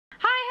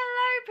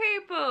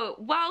So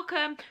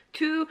welcome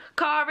to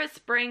Cara's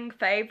Spring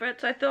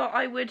Favourites. I thought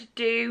I would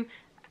do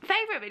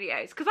favourite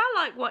videos because I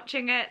like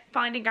watching it,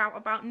 finding out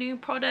about new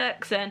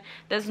products, and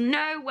there's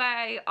no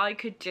way I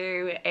could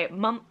do it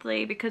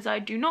monthly because I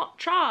do not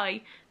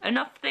try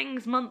enough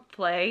things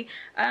monthly.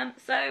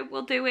 So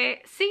we'll do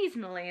it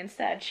seasonally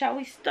instead. Shall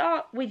we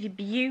start with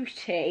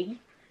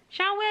beauty?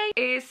 Shall we?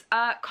 Is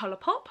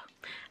Colourpop.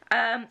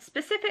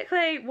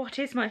 Specifically, what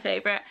is my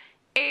favourite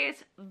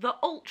is the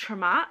Ultra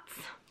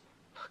Mattes.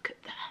 Look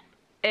at them.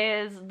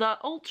 Is the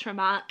Ultra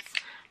Mattes.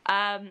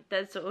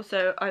 There's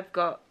also, I've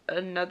got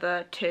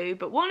another two,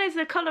 but one is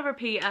a colour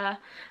repeater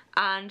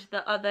and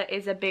the other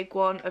is a big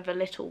one of a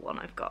little one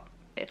I've got,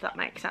 if that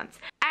makes sense.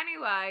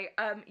 Anyway,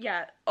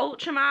 yeah,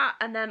 Ultra Matte,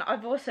 and then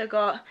I've also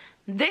got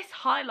this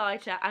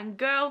highlighter, and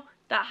girl,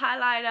 that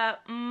highlighter,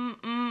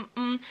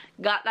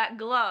 got that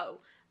glow.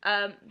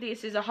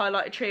 This is a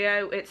highlighter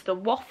trio. It's the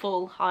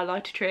Waffle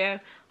highlighter trio.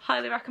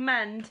 Highly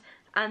recommend.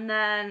 And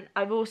then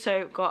I've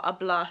also got a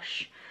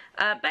blush.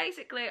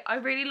 Basically, I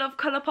really love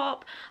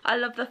Colourpop. I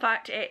love the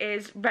fact it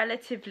is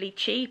relatively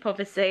cheap.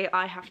 Obviously,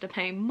 I have to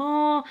pay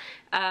more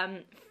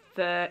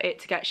for it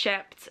to get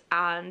shipped,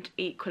 and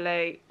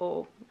equally,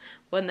 or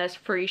when there's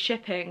free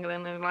shipping,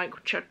 then they're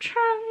like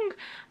cha-chang.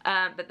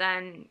 But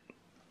then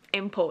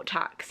import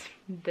tax,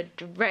 the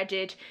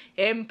dreaded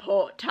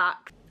import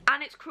tax.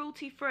 And it's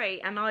cruelty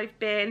free, and I've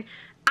been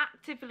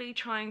actively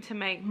trying to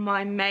make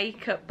my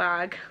makeup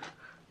bag,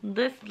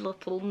 this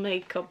little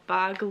makeup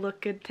bag,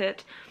 look at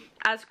it,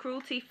 as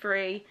cruelty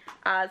free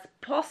as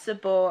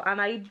possible. And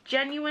I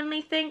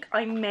genuinely think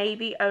I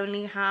maybe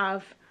only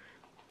have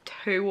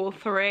 2 or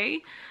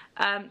 3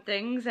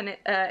 things in there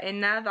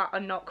that are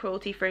not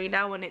cruelty free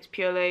now, and it's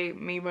purely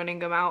me running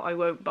them out. I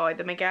won't buy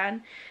them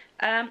again.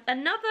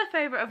 Another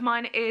favourite of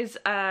mine is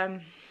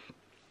a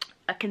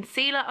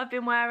concealer I've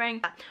been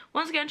wearing.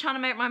 Once again, trying to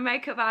make my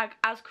makeup bag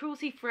as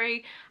cruelty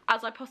free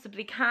as I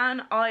possibly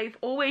can. I've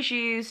always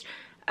used,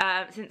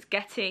 since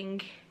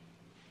getting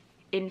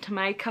into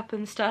makeup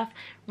and stuff,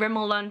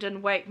 Rimmel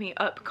London Wake Me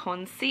Up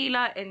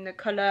concealer in the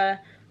colour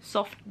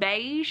soft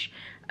beige.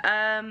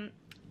 And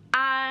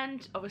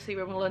obviously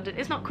Rimmel London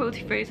is not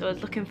cruelty free, so I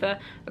was looking for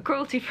a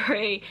cruelty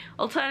free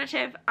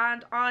alternative,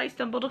 and I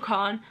stumbled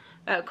across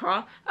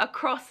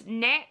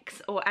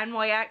NYX or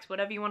NYX,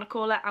 whatever you want to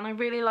call it, and I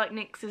really like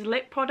NYX's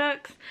lip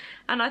products,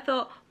 and I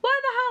thought,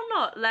 why the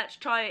hell not? Let's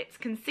try its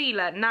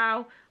concealer.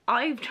 Now,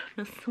 I've done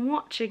a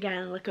swatch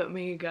again, look at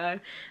me go,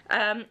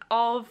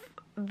 of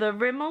the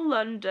Rimmel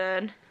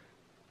London.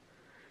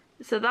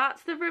 So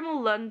that's the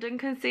Rimmel London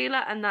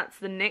concealer, and that's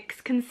the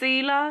NYX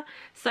concealer.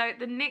 So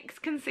the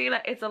NYX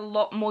concealer is a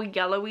lot more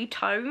yellowy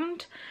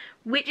toned,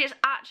 which is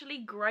actually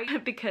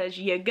great because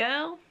your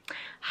girl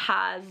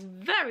has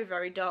very,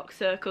 very dark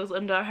circles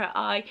under her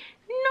eye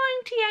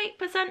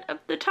 98% of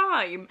the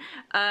time.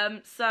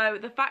 So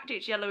the fact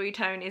it's yellowy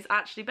tone is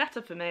actually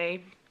better for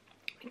me,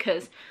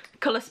 because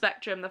colour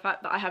spectrum, the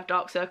fact that I have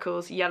dark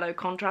circles, yellow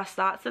contrasts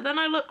that, so then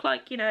I look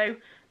like, you know,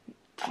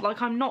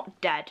 like I'm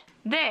not dead.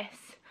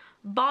 This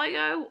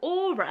Bio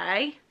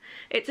Ore,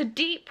 it's a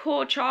deep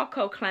pore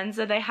charcoal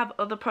cleanser. They have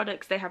other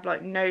products, they have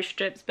like nose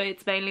strips, but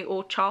it's mainly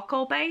all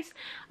charcoal based.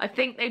 I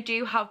think they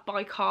do have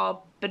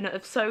bicarbonate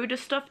of soda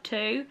stuff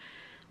too,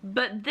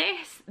 but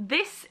this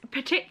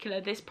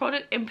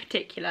product in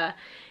particular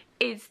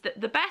is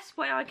the best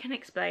way I can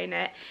explain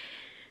it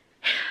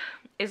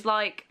is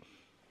like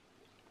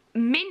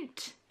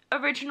mint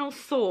original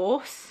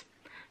sauce,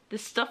 the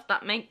stuff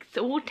that makes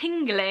it all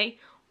tingly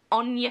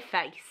on your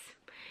face.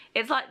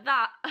 It's like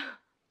that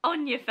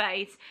on your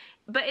face,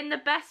 but in the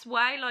best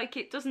way. Like,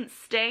 it doesn't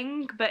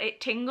sting, but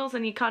it tingles,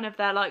 and you kind of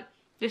there like,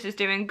 this is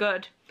doing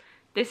good,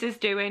 this is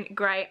doing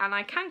great. And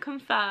I can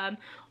confirm,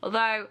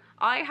 although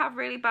I have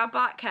really bad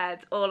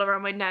blackheads all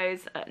around my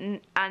nose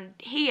and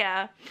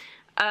here,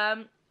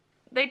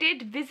 they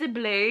did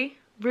visibly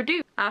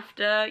reduce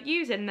after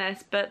using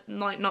this, but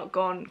like not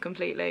gone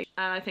completely.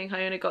 And I think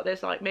I only got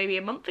this like maybe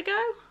a month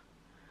ago.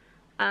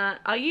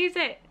 I use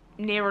it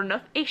near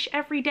enough-ish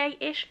every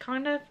day-ish,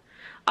 kind of.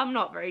 I'm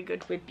not very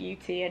good with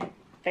beauty and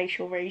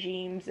facial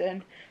regimes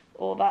and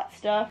all that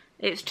stuff.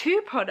 It's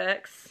 2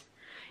 products.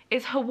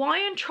 It's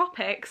Hawaiian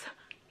Tropics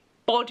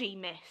Body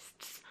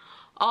Mists.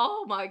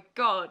 Oh my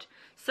god.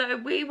 So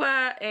we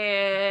were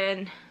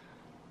in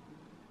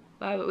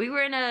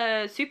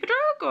a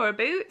Superdrug or a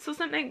Boots or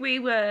something. We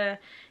were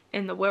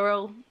in the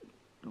Wirral.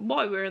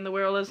 Why we're in the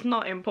Wirral is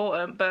not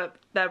important, but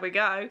there we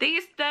go.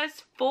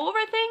 There's 4,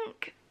 I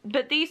think,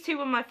 but these 2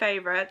 were my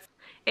favourites.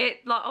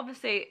 It, like,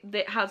 obviously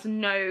it has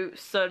no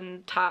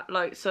sun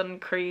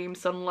cream,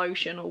 sun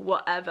lotion or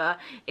whatever.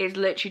 It's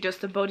literally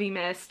just a body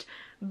mist,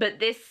 but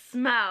this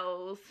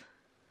smells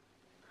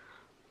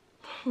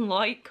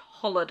like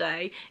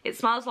holiday. It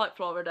smells like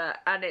Florida,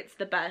 and it's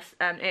the best.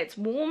 And it's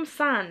warm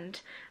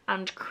sand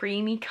and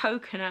creamy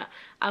coconut,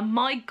 and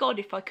my god,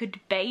 if I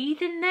could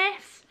bathe in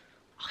this,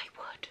 I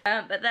would.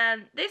 But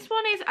then this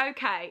one is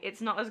okay.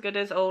 It's not as good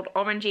as Old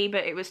Orangey,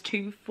 but it was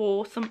 2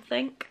 for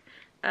something.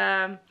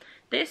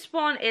 This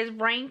one is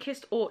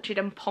Rain-Kissed Orchid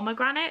and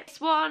Pomegranate. This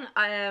one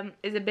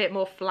is a bit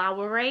more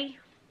flowery.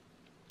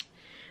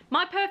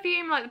 My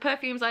perfume, like the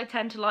perfumes I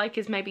tend to like,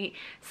 is maybe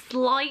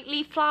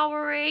slightly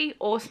flowery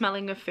or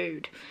smelling of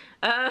food.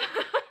 I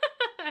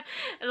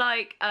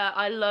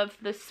love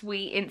the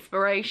Sweet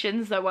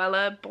Inspirations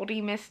Zoella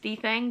body misty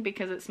thing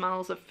because it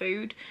smells of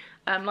food.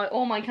 Like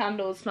all my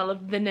candles smell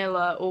of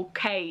vanilla or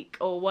cake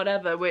or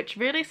whatever, which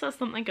really says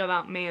something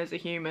about me as a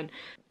human.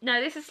 No,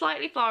 this is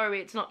slightly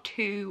flowery. It's not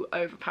too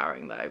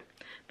overpowering though,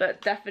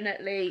 but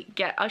definitely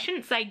I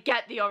shouldn't say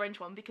get the orange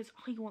one because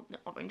I want the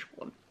orange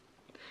one.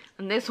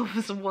 And this one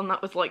was the one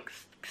that was like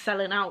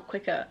selling out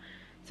quicker.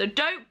 So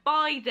don't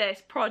buy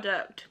this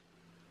product.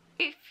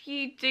 If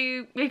you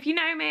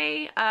know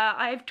me,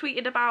 I've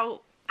tweeted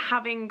about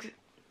having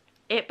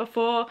it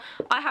before.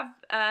 I have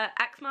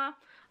eczema.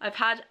 I've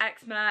had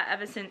eczema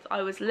ever since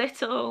I was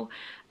little.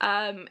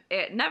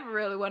 It never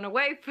really went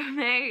away from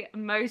me.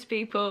 Most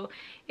people,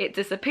 it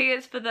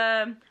disappears for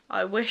them.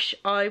 I wish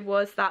I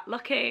was that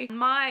lucky.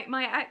 My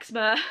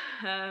eczema,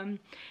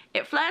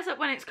 it flares up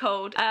when it's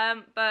cold,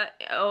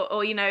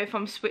 or you know, if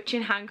I'm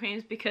switching hand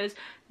creams, because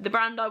the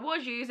brand I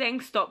was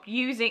using stopped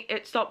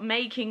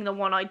making the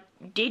one I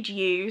did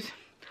use.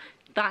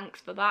 Thanks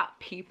for that,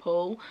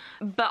 people.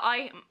 But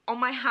on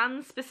my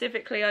hands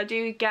specifically, I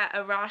do get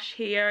a rash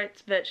here.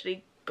 It's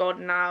virtually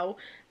gone now,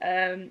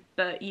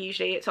 but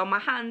usually it's on my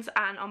hands,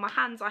 and on my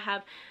hands I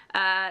have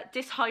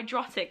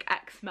dyshydrotic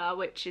eczema,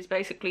 which is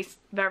basically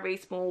very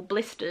small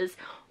blisters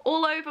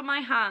all over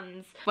my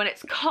hands. When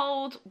it's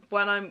cold,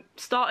 when I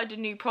started a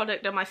new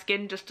product and my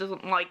skin just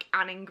doesn't like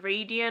an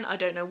ingredient, I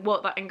don't know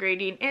what that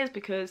ingredient is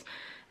because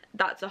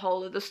that's a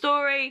whole other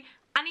story.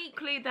 And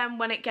equally then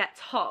when it gets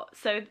hot,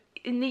 so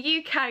in the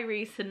UK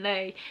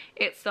recently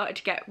it started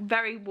to get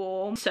very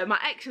warm, so my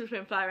eczema's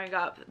been flaring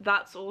up.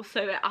 That's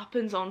also, it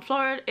happens on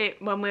Florida.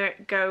 When we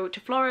go to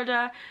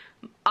Florida,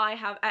 I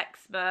have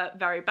eczema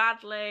very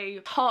badly.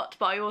 It's hot,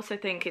 but I also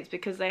think it's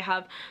because they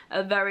have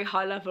a very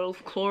high level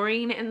of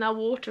chlorine in their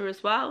water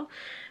as well.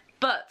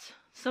 But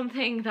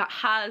something that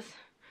has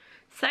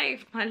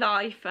saved my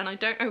life, and I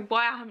don't know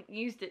why I haven't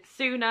used it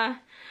sooner,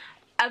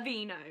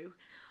 Aveeno.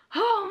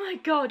 Oh my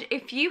god,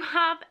 if you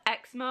have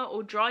eczema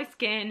or dry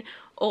skin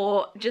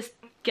or just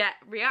get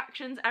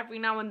reactions every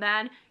now and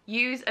then,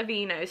 use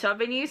Aveeno. So I've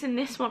been using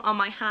this one on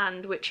my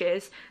hand, which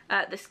is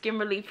the Skin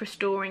Relief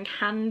Restoring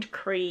Hand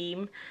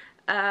Cream.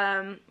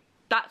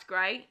 That's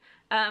great.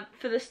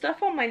 For the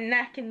stuff on my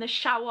neck in the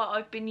shower,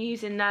 I've been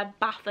using their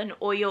bath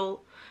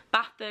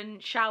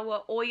and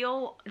shower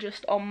oil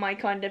just on my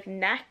kind of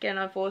neck, and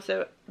I've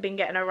also been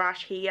getting a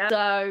rash here.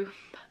 So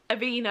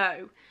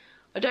Aveeno.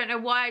 I don't know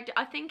why,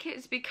 I think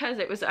it's because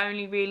it was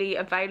only really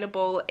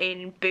available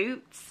in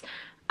Boots,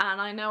 and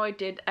I know I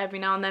did every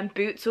now and then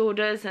Boots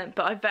orders,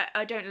 but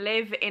I don't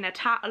live in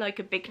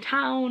a big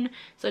town,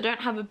 so I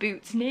don't have a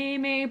Boots near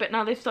me, but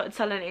now they've started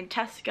selling it in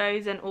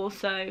Tesco's and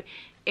also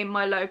in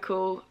my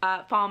local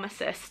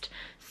pharmacist,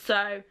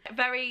 so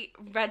very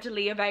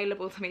readily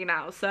available to me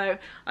now. So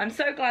I'm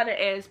so glad it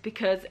is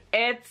because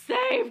it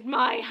saved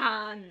my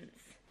hands.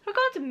 We've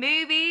gone to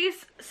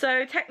movies,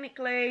 so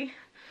technically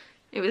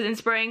it was in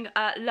spring.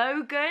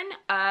 Logan,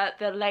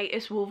 the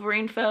latest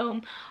Wolverine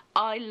film,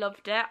 I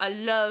loved it. I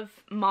love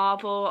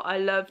Marvel, I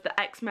love the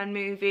X-Men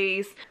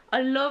movies.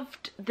 I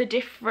loved the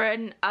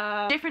different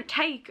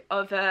take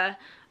of a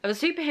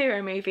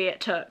superhero movie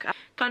it took.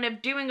 Kind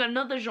of doing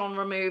another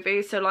genre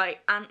movie, so like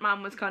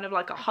Ant-Man was kind of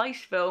like a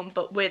heist film,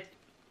 but with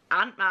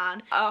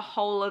Ant-Man, a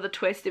whole other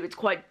twist. It was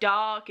quite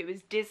dark, it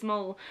was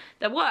dismal.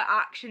 There were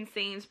action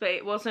scenes, but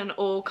it wasn't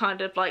all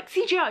kind of like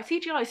CGI,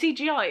 CGI,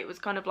 CGI. It was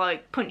kind of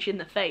like punch you in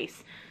the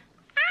face.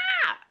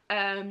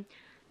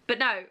 But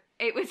no,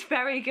 it was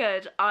very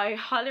good. I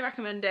highly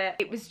recommend it.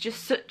 It was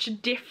just such a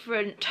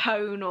different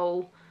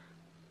tonal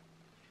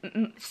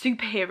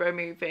superhero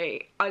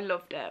movie. I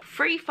loved it.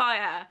 Free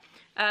Fire.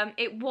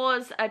 It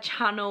was a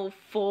Channel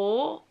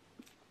 4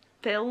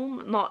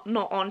 film, not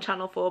on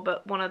Channel 4,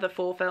 but one of the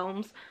 4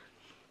 films.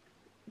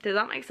 Does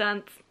that make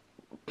sense?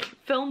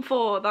 Film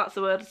 4, that's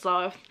the word.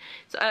 So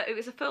it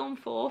was a Film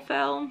 4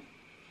 film.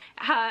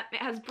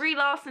 It has Brie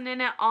Larson in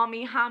it,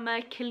 Armie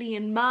Hammer,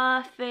 Cillian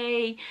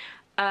Murphy.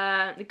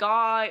 The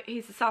guy,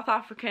 he's a South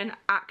African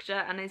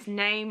actor and his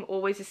name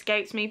always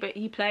escapes me, but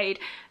he played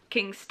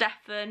King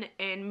Stefan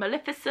in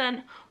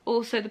Maleficent.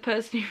 Also the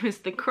person who was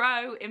the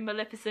Crow in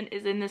Maleficent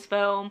is in this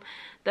film.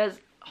 There's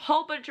a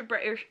whole bunch of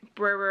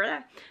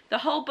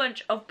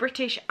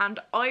British and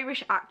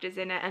Irish actors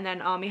in it, and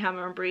then Armie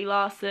Hammer and Brie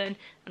Larson,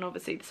 and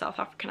obviously the South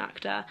African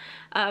actor.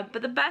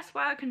 But the best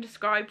way I can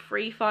describe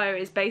Free Fire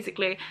is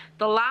basically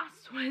the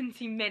last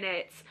 20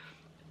 minutes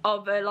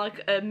of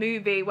a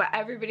movie where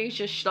everybody's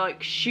just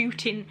like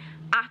shooting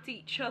at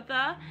each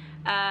other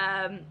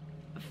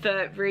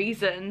for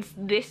reasons.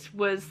 This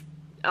was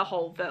a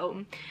whole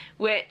film,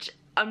 which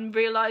and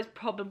realised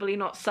probably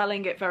not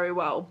selling it very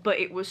well, but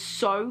it was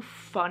so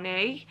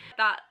funny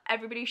that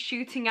everybody's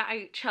shooting at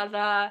each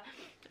other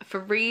for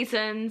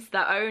reasons,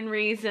 their own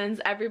reasons.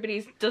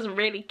 Everybody doesn't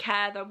really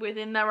care, they're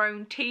within their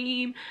own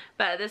team,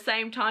 but at the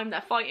same time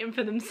they're fighting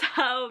for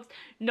themselves,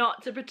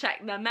 not to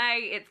protect their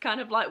mate. It's kind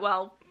of like,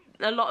 well,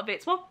 a lot of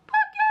it's, well, fuck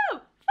you,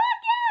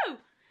 fuck you,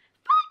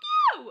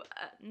 fuck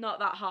you. Not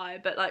that high,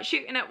 but like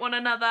shooting at one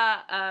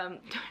another.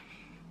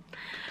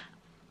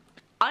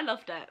 I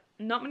loved it.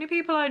 Not many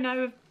people I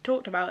know have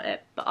talked about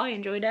it, but I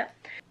enjoyed it.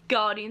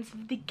 Guardians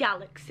of the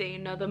Galaxy,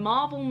 another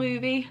Marvel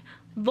movie,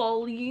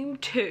 Volume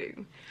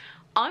 2.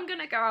 I'm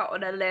gonna go out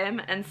on a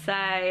limb and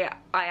say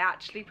I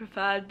actually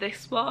preferred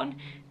this one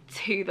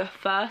to the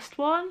first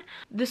one.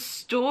 The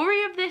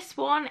story of this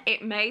one,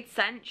 it made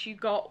sense. You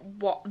got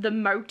what the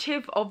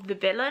motive of the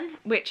villain,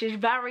 which is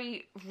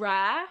very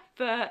rare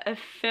for a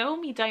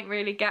film. You don't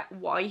really get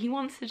why he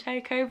wants to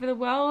take over the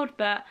world,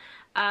 but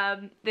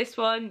this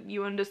one,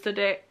 you understood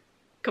it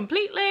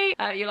completely.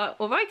 You're like,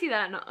 alrighty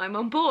then, I'm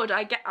on board,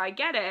 I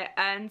get it.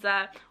 And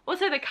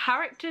also the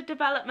character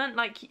development,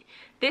 like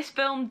this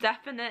film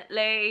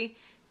definitely,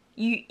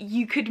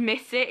 you could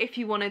miss it if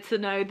you wanted to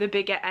know the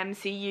bigger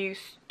MCU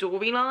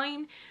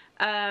storyline.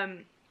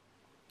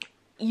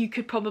 You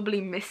could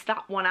probably miss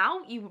that one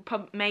out. You would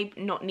probably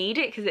maybe not need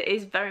it because it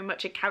is very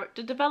much a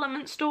character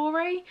development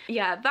story.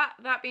 Yeah,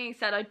 that being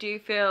said, I do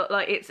feel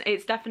like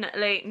it's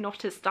definitely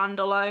not a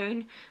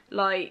standalone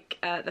like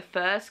the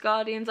first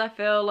Guardians. I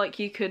feel like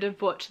you could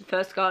have watched the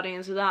first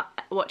Guardians without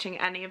watching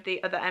any of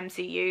the other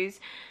MCU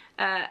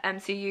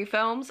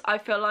films. I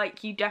feel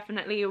like you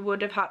definitely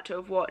would have had to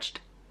have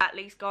watched at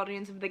least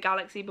Guardians of the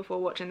Galaxy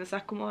before watching the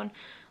second one.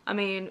 I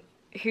mean,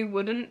 who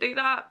wouldn't do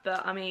that?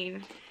 But I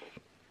mean,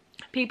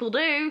 people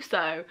do.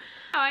 So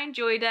I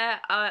enjoyed it.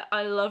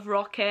 I love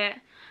Rocket.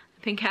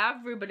 I think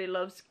everybody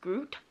loves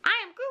Groot. I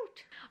am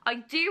Groot. I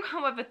do,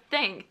 however,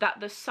 think that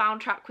the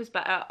soundtrack was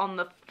better on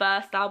the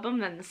first album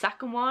than the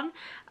second one.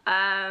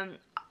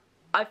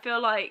 I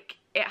feel like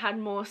it had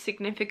more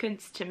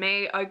significance to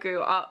me. I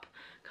grew up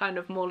kind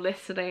of more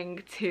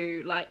listening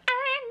to like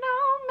Ain't No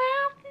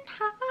Mountain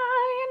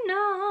High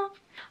Enough.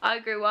 I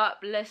grew up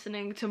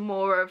listening to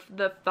more of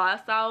the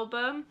first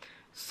album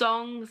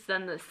songs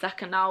than the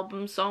second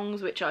album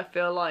songs, which I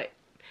feel like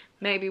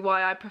maybe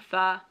why I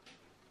prefer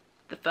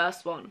the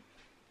first one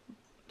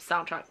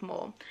soundtrack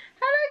more.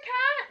 Hello,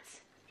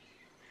 cat.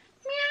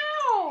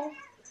 Meow.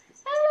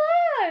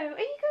 Hello. Are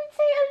you going to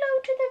say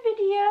hello to the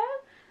video?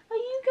 Are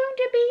you going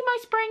to be my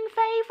spring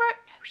favourite?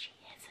 No, she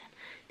isn't.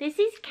 This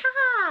is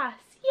Cass.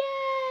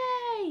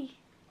 Yay.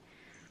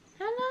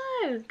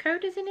 Hello.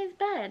 Coda's in his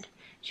bed.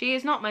 She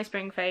is not my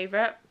spring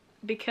favourite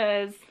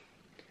because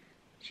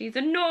she's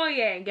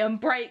annoying and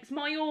breaks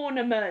my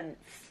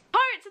ornaments.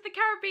 Pirates of the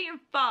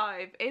Caribbean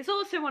 5 is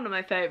also one of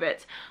my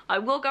favourites. I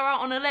will go out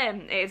on a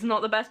limb. It's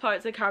not the best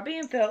Pirates of the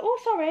Caribbean film. Oh,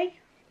 sorry.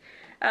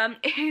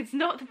 It's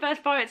not the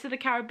best Pirates of the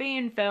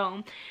Caribbean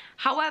film.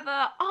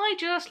 However, I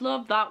just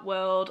love that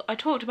world. I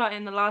talked about it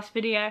in the last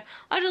video.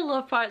 I just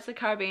love Pirates of the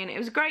Caribbean. It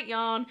was a great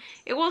yarn.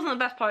 It wasn't the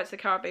best Pirates of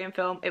the Caribbean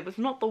film. It was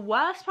not the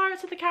worst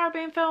Pirates of the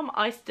Caribbean film.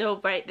 I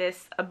still rate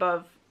this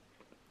above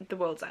The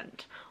World's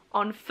End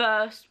on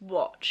first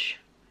watch.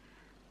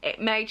 It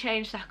may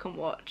change second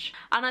watch.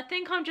 And I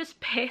think I'm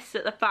just pissed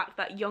at the fact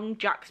that young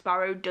Jack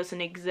Sparrow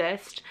doesn't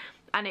exist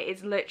and it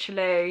is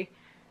literally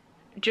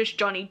just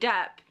Johnny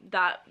Depp,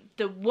 that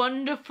the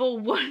wonderful,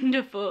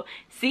 wonderful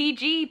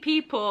CG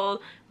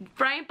people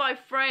frame by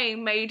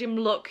frame made him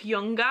look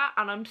younger,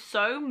 and I'm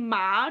so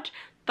mad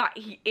that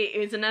it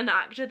isn't an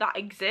actor that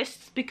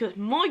exists, because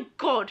my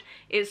god,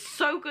 it's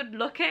so good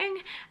looking,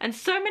 and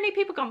so many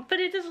people gone, but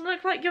it doesn't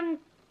look like young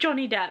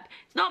Johnny Depp.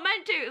 It's not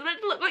meant to. It's meant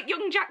to look like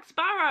young Jack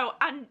Sparrow,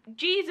 and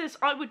Jesus,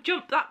 I would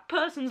jump that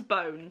person's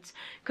bones,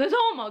 because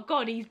oh my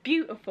god, he's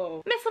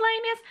beautiful.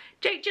 Miscellaneous,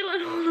 Jake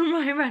Gyllenhaal and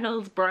Ryan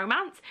Reynolds'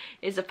 bromance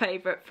is a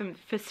favourite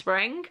for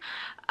spring.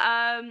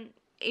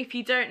 If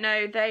you don't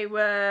know, they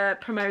were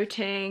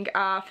promoting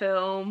our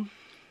film,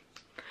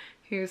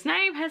 whose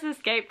name has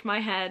escaped my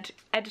head.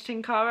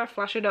 Editing Cara,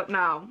 flash it up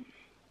now.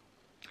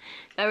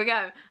 There we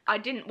go. I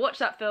didn't watch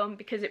that film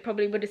because it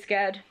probably would have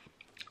scared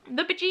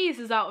the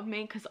bejesus out of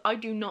me, because I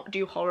do not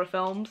do horror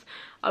films.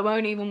 I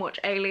won't even watch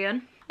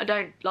Alien. I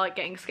don't like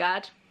getting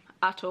scared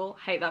at all.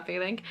 Hate that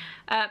feeling.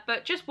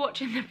 But just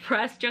watching the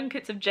press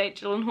junkets of Jake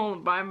Gyllenhaal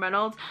and Ryan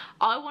Reynolds,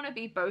 I want to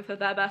be both of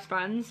their best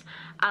friends,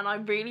 and I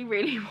really,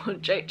 really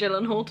want Jake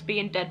Gyllenhaal to be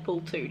in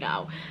Deadpool 2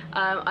 now.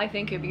 I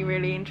think it'd be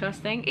really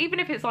interesting, even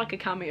if it's like a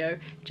cameo,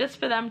 just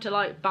for them to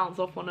like bounce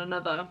off one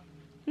another.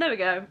 There we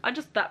go.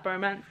 That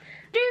bromance.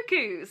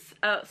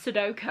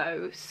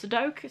 Sudoko.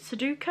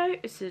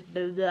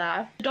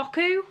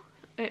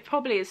 It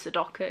probably is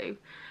Sudoku.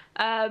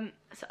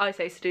 So I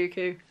say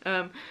Sudoku.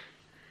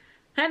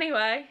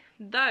 Anyway,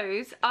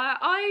 those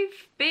I've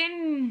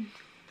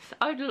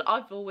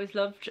always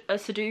loved a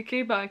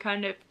Sudoku, but I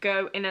kind of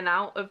go in and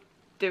out of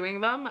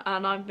doing them,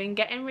 and I've been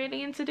getting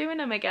really into doing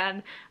them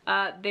again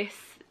this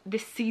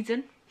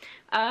season.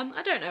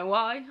 I don't know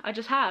why, I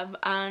just have,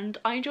 and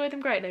I enjoy them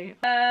greatly.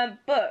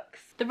 Books.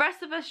 The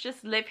Rest of Us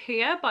Just Live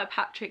Here by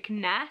Patrick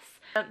Ness.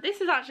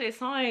 This is actually a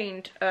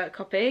signed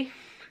copy.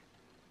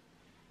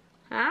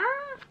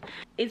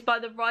 It's by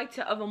the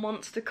writer of A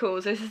Monster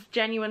Calls. This is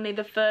genuinely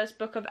the first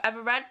book I've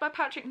ever read by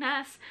Patrick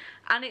Ness,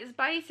 and it's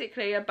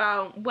basically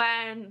about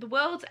when the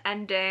world's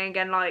ending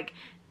and like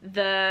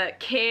the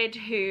kid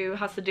who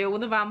has to deal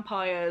with the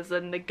vampires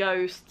and the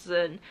ghosts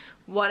and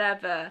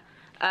whatever,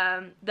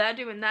 they're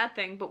doing their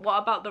thing, but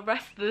what about the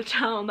rest of the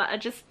town that are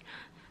just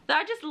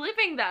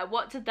living there?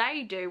 What do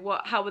they do?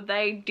 How are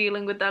they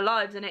dealing with their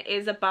lives? And it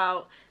is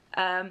about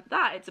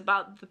it's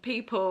about the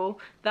people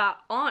that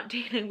aren't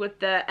dealing with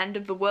the end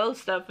of the world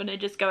stuff, and they're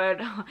just going,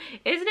 oh,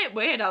 isn't it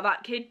weird how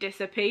that kid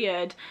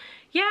disappeared?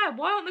 Yeah,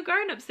 why aren't the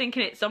grown-ups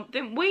thinking it's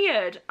something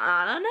weird?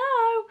 I don't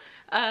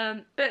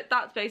know. But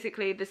that's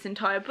basically this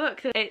entire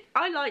book.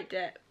 I liked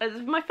it.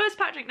 As my first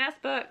Patrick Ness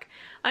book,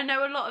 I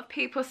know a lot of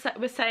people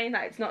were saying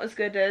that it's not as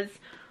good as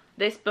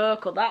this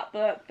book or that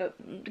book,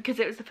 but because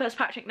it was the first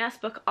Patrick Ness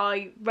book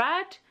I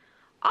read,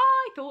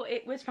 I thought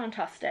it was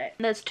fantastic.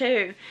 There's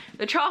two.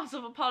 The Trials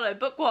of Apollo,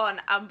 book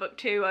 1 and book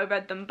 2. I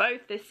read them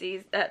both this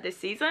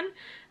season.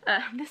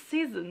 This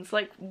season's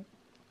like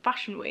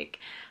Fashion Week.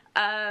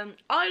 I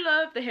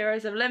love the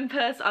Heroes of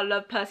Olympus. I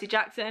love Percy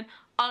Jackson.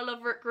 I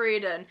love Rick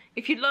Riordan.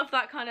 If you love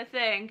that kind of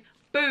thing,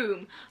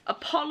 boom.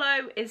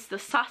 Apollo is the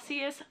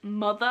sassiest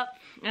mother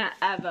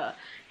ever.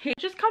 He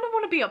just kind of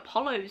want to be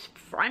Apollo's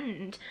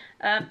friend.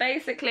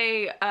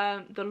 Basically,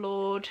 the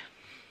Lord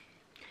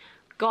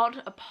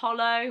God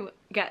Apollo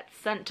gets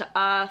sent to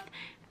Earth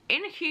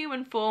in a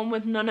human form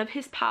with none of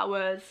his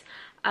powers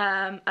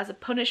as a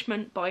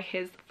punishment by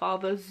his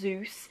father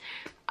Zeus,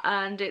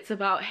 and it's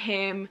about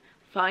him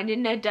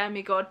finding their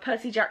demigod.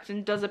 Percy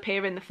Jackson does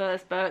appear in the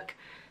first book,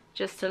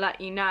 just to let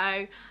you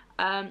know,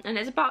 and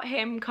it's about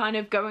him kind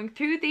of going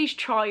through these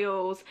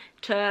trials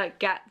to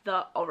get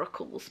the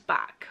oracles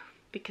back,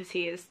 because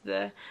he is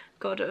the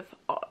god of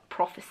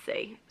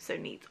prophecy, so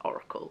needs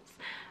oracles.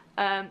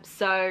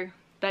 So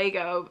there you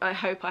go. I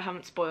hope I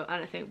haven't spoiled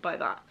anything by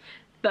that.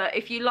 But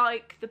if you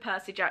like the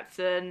Percy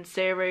Jackson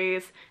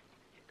series,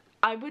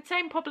 I would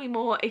say probably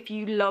more if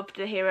you loved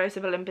the Heroes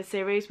of Olympus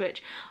series,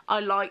 which I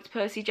liked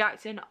Percy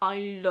Jackson.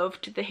 I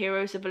loved the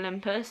Heroes of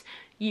Olympus.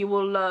 You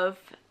will love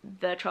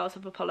the Trials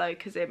of Apollo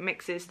because it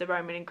mixes the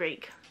Roman and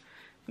Greek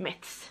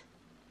myths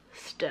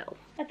still.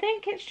 I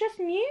think it's just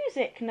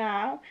music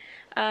now.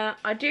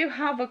 I do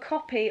have a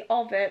copy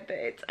of it, but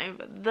it's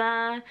over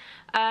there.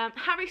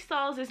 Harry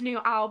Styles' new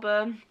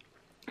album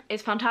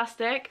is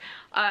fantastic.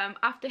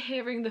 After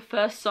hearing the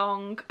first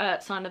song,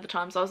 Sign of the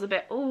Times, I was a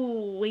bit,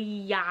 oh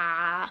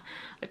yeah,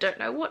 I don't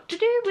know what to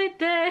do with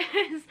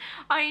this.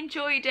 I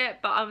enjoyed it,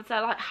 but I would say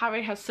like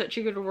Harry has such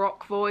a good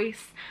rock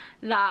voice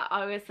that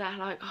I was there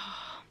like,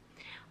 oh,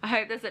 I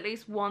hope there's at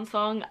least one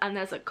song, and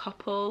there's a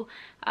couple,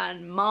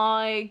 and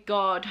my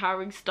god,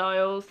 Harry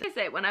Styles. Is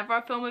it, whenever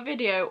I film a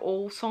video,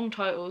 all song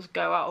titles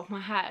go out of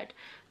my head.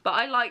 But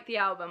I like the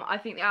album. I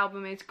think the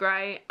album is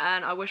great,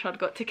 and I wish I'd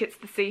got tickets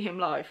to see him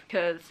live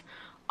because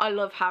I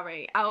love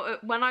Harry.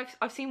 When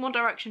I've seen One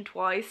Direction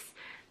twice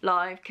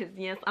live, because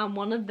yes, I'm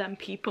one of them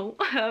people.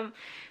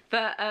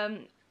 But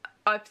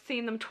I've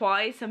seen them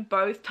twice, and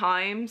both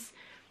times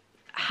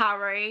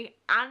Harry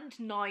and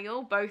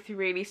Niall both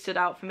really stood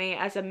out for me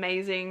as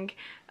amazing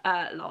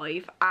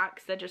live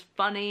acts. They're just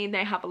funny.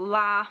 They have a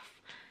laugh.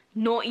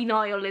 Naughty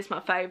Niall is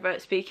my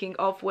favourite, speaking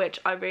of which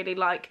I really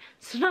like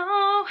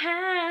Slow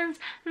Hands,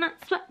 not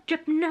sweat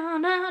dripping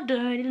on our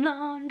dirty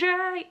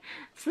laundry,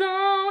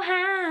 slow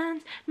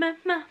hands,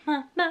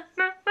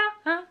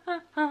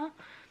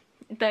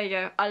 there you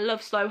go. I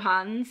love Slow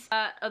Hands.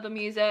 Other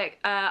music,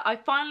 I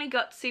finally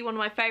got to see one of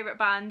my favourite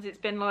bands. It's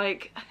been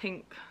like, I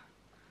think,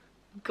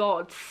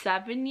 god,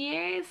 7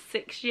 years,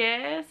 6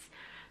 years,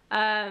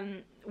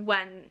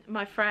 when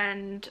my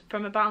friend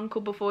from a band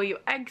called Before You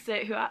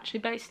Exit, who are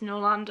actually based in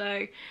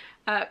Orlando,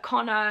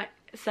 Connor,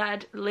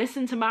 said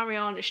listen to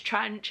Mariana's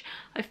Trench.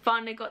 I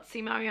finally got to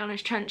see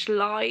Mariana's Trench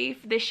live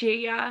this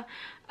year,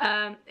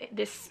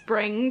 this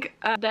spring.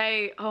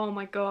 Oh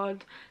my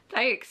god,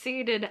 they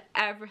exceeded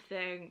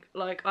everything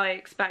like I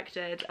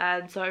expected,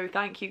 and so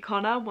thank you,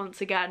 Connor,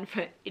 once again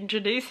for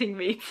introducing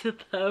me to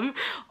them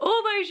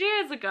all those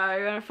years ago.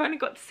 And I finally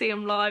got to see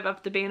them live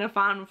after being a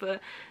fan for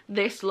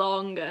this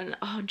long, and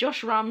oh,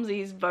 Josh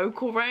Ramsey's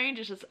vocal range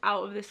is just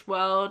out of this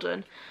world,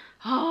 and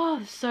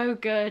oh, so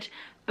good.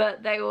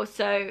 But their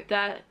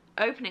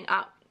opening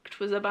act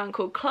was a band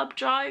called Club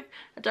Drive.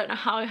 I don't know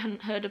how I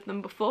hadn't heard of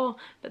them before,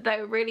 but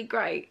they were really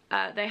great.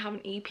 They have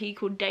an EP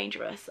called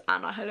Dangerous,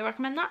 and I highly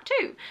recommend that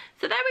too.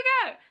 So there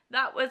we go.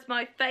 That was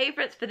my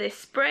favourites for this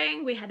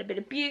spring. We had a bit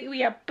of beauty, we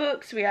had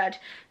books, we had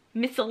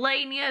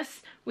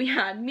miscellaneous, we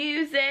had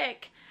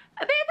music,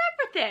 a bit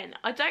of everything.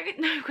 I don't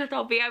know whether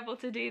I'll be able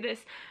to do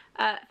this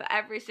for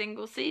every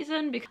single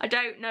season, because I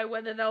don't know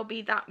whether there'll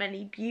be that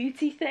many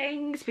beauty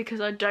things, because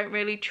I don't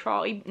really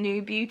try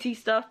new beauty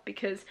stuff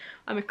because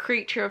I'm a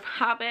creature of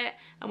habit,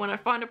 and when I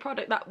find a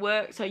product that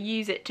works I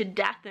use it to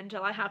death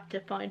until I have to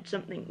find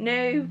something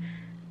new.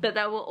 but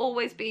there will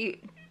always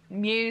be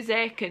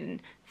music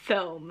and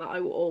film that I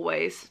will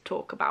always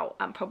talk about,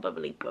 and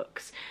probably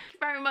books. Thank you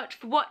very much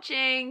for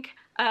watching.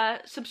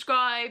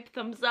 Subscribe,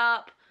 thumbs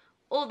up,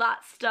 all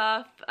that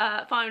stuff.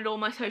 Find all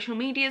my social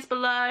medias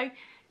below.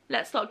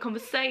 Let's start a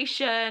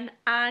conversation,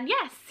 and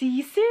yes, see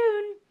you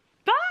soon.